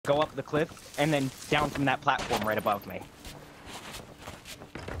go up the cliff, and then down from that platform right above me.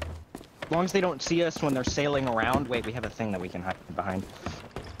 As long as they don't see us when they're sailing around. Wait, we have a thing that we can hide behind.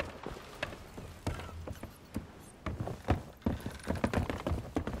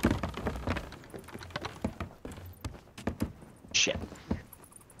 Shit.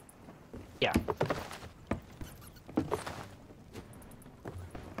 Yeah.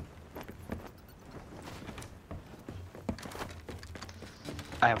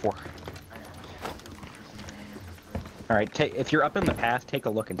 I have 4. Alright, if you're up in the path, take a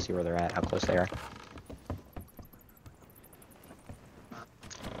look and see where they're at, how close they are.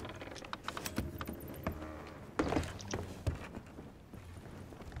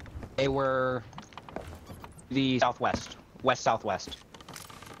 They were the southwest. West-southwest.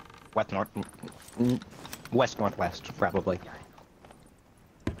 West-northwest, probably.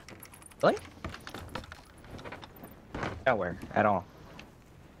 Really? Nowhere at all.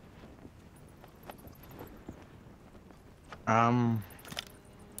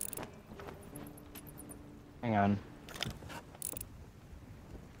 Hang on.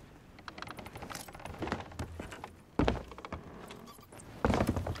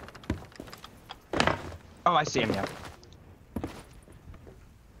 Oh, I see him now.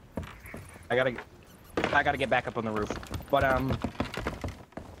 I gotta get back up on the roof. But,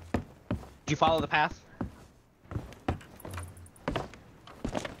 did you follow the path?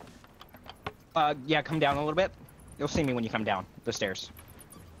 Yeah, come down a little bit. You'll see me when you come down the stairs.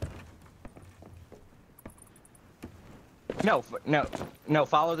 No,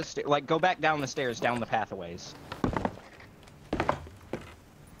 follow the like, go back down the stairs, down the path a ways.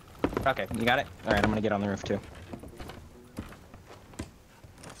 Okay, you got it? Alright, I'm gonna get on the roof too.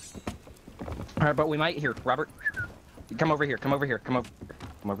 Alright, but we might, here, Robert. Come over here, come over here, come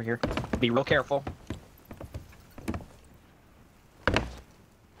over here. Be real careful.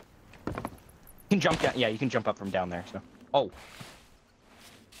 You can jump down, yeah, you can jump up from down there, so. Oh.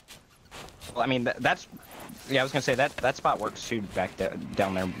 Well, I mean, that's, yeah, I was gonna say, that spot works too, back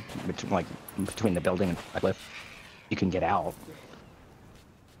down there, between the building and the cliff. You can get out.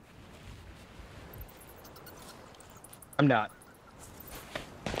 I'm not.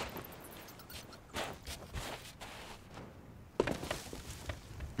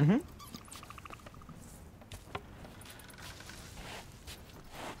 Mm-hmm.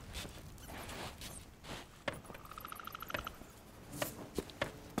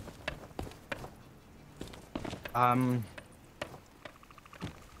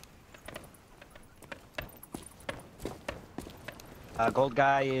 Gold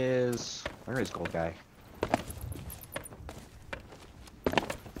guy is... Where is gold guy?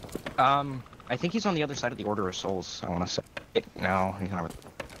 I think he's on the other side of the Order of Souls, I wanna say. No, he's not.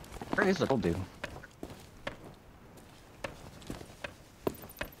 Where is the gold dude?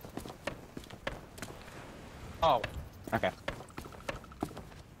 Oh, okay.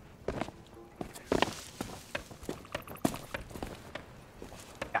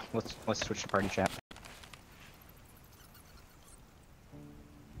 Yeah, let's switch to party chat.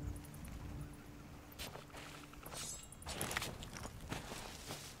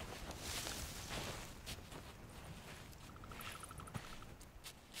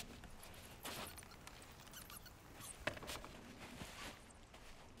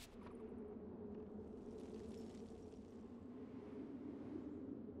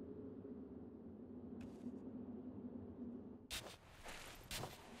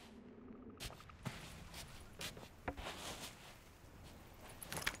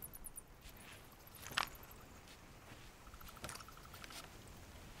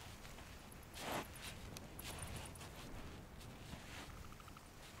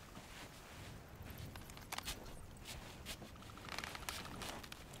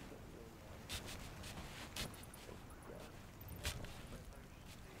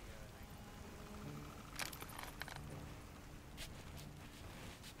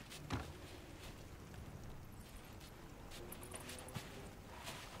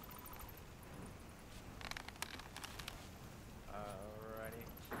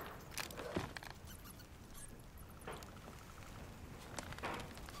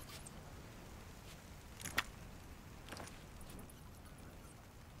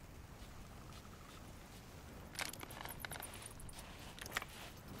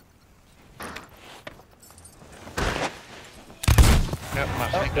 Yep, I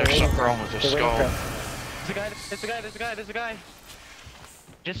think there's something wrong with the skull. There's a guy.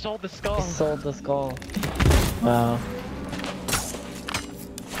 Just sold the skull. Sold the skull. Wow.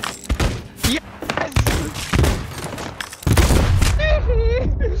 Yes!